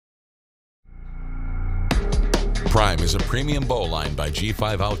Prime is a premium bow line by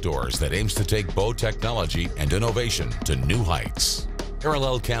G5 Outdoors that aims to take bow technology and innovation to new heights.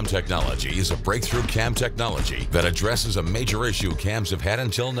 Parallel cam technology is a breakthrough cam technology that addresses a major issue cams have had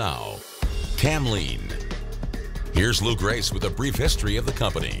until now: cam lean. Here's Lou Grace with a brief history of the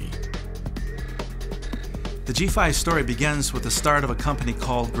company. The G5 story begins with the start of a company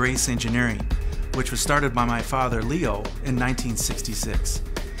called Grace Engineering, which was started by my father, Leo, in 1966.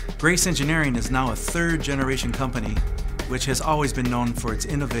 Grace Engineering is now a third-generation company, which has always been known for its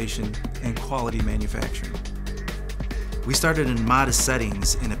innovation and quality manufacturing. We started in modest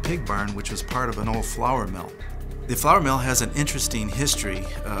settings in a pig barn, which was part of an old flour mill. The flour mill has an interesting history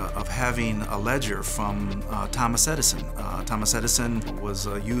of having a ledger from Thomas Edison. Thomas Edison was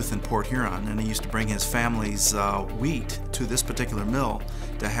a youth in Port Huron, and he used to bring his family's wheat to this particular mill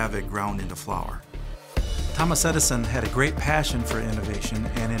to have it ground into flour. Thomas Edison had a great passion for innovation,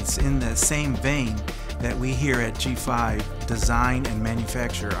 and it's in the same vein that we here at G5 design and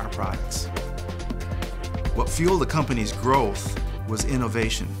manufacture our products. What fueled the company's growth was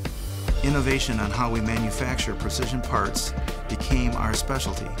innovation. Innovation on how we manufacture precision parts became our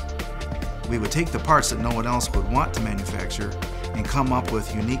specialty. We would take the parts that no one else would want to manufacture and come up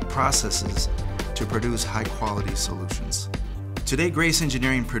with unique processes to produce high-quality solutions. Today, Grace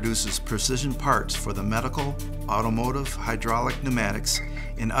Engineering produces precision parts for the medical, automotive, hydraulic, pneumatics,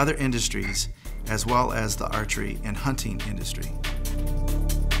 and other industries, as well as the archery and hunting industry.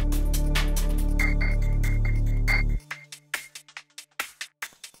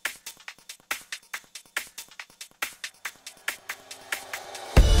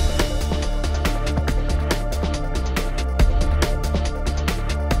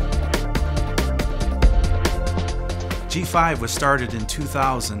 G5 was started in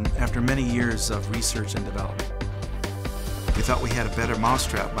 2000 after many years of research and development. We thought we had a better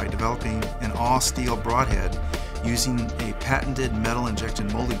mousetrap by developing an all-steel broadhead using a patented metal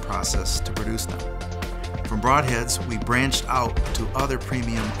injection molding process to produce them. From broadheads, we branched out to other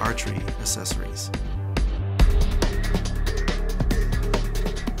premium archery accessories.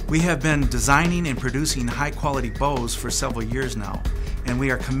 We have been designing and producing high-quality bows for several years now, and we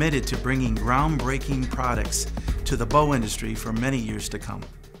are committed to bringing groundbreaking products to the bow industry for many years to come.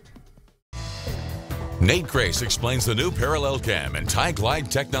 Nate Grace explains the new parallel cam and TiGlide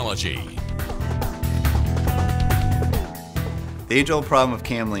technology. The age-old problem of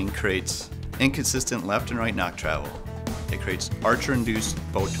cam lean creates inconsistent left and right nock travel. It creates archer-induced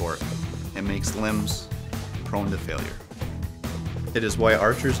bow torque and makes limbs prone to failure. It is why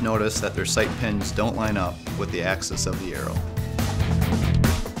archers notice that their sight pins don't line up with the axis of the arrow.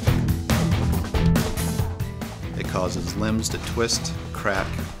 It causes limbs to twist, crack,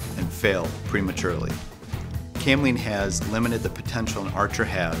 and fail prematurely. Cam lean has limited the potential an archer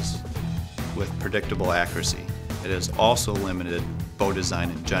has with predictable accuracy. It has also limited bow design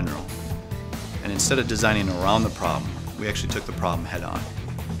in general. And instead of designing around the problem, we actually took the problem head on.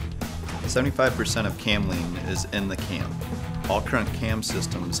 75% of cam lean is in the cam. All current cam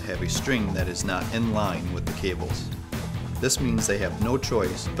systems have a string that is not in line with the cables. This means they have no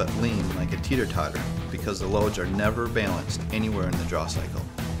choice but lean like a teeter-totter because the loads are never balanced anywhere in the draw cycle.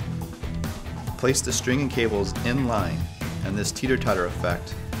 Place the string and cables in line and this teeter-totter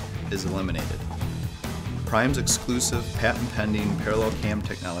effect is eliminated. Prime's exclusive patent-pending parallel cam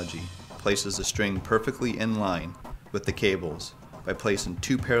technology places the string perfectly in line with the cables by placing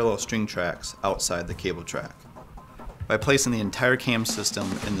two parallel string tracks outside the cable track. By placing the entire cam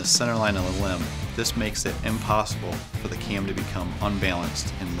system in the center line of the limb, this makes it impossible for the cam to become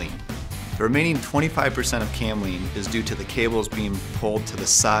unbalanced and lean. The remaining 25% of cam lean is due to the cables being pulled to the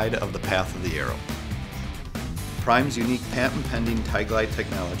side of the path of the arrow. Prime's unique patent-pending TiGlide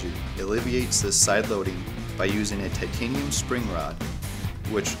technology alleviates this side loading by using a titanium spring rod,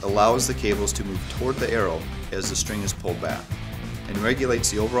 which allows the cables to move toward the arrow as the string is pulled back, and regulates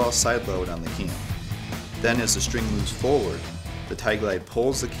the overall side load on the cam. Then as the string moves forward, the TiGlide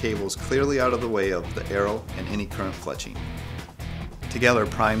pulls the cables clearly out of the way of the arrow and any current fletching. Together,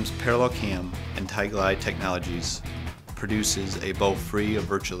 Prime's parallel cam and TiGlide technologies produces a bow free of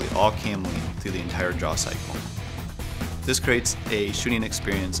virtually all cam lean through the entire draw cycle. This creates a shooting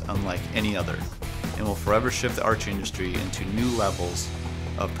experience unlike any other and will forever shift the archery industry into new levels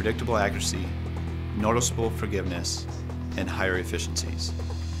of predictable accuracy, noticeable forgiveness, and higher efficiencies.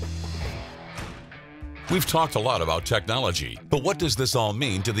 We've talked a lot about technology, but what does this all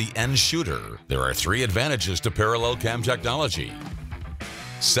mean to the end shooter? There are three advantages to parallel cam technology: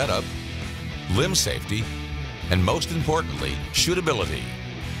 setup, limb safety, and most importantly, shootability.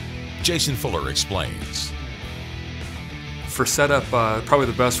 Jason Fuller explains. For setup, probably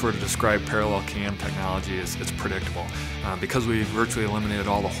the best word to describe parallel cam technology is it's predictable. Because we virtually eliminated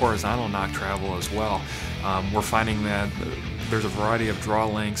all the horizontal knock travel as well, we're finding that there's a variety of draw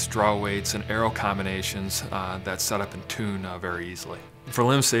lengths, draw weights, and arrow combinations that set up and tune very easily. For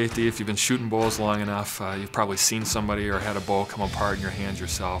limb safety, if you've been shooting bows long enough, you've probably seen somebody or had a bow come apart in your hands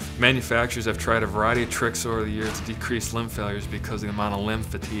yourself. Manufacturers have tried a variety of tricks over the years to decrease limb failures because of the amount of limb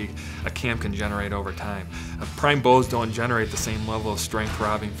fatigue a cam can generate over time. Prime bows don't generate the same level of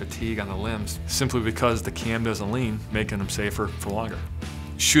strength-robbing fatigue on the limbs simply because the cam doesn't lean, making them safer for longer.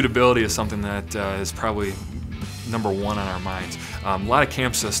 Shootability is something that is probably #1 on our minds. A lot of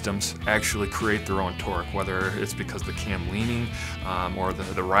cam systems actually create their own torque, whether it's because of the cam leaning or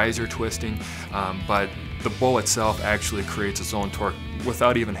the riser twisting, but the bow itself actually creates its own torque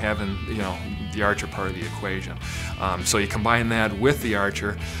without even having, the archer part of the equation. So you combine that with the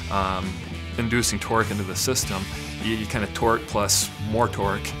archer inducing torque into the system, you kind of torque plus more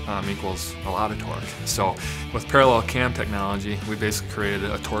torque equals a lot of torque. So with parallel cam technology, we basically created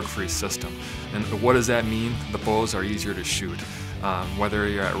a torque-free system. And what does that mean? The bows are easier to shoot. Whether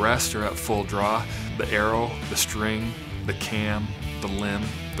you're at rest or at full draw, the arrow, the string, the cam, the limb,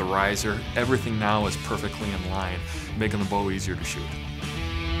 the riser, everything now is perfectly in line, making the bow easier to shoot.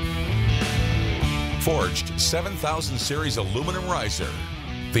 Forged 7000 series aluminum riser.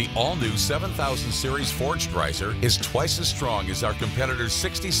 The all-new 7000 series forged riser is twice as strong as our competitors'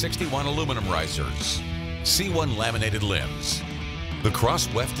 6061 aluminum risers. C1 laminated limbs. The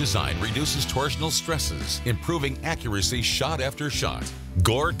cross-weft design reduces torsional stresses, improving accuracy shot after shot.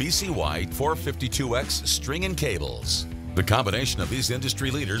 Gord BCY 452X string and cables. The combination of these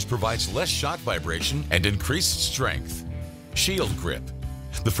industry leaders provides less shot vibration and increased strength. Shield grip.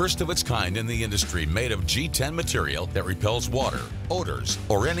 The first of its kind in the industry, made of G10 material that repels water, odors,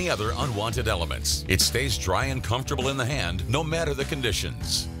 or any other unwanted elements. It stays dry and comfortable in the hand no matter the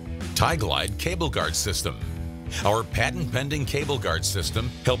conditions. Tie-Glide cable guard system. Our patent-pending cable guard system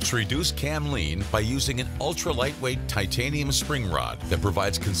helps reduce cam lean by using an ultra-lightweight titanium spring rod that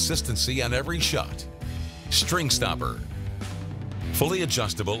provides consistency on every shot. String stopper. Fully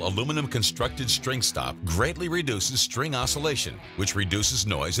adjustable aluminum constructed string stop greatly reduces string oscillation, which reduces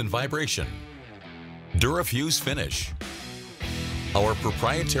noise and vibration. Durafuse finish. Our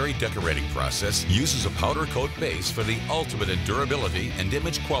proprietary decorating process uses a powder coat base for the ultimate in durability and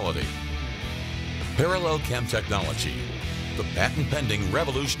image quality. Parallel cam technology. The patent-pending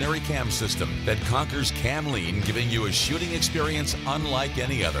revolutionary cam system that conquers cam lean, giving you a shooting experience unlike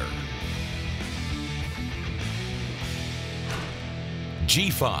any other.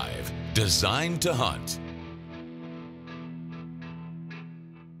 G5, designed to hunt.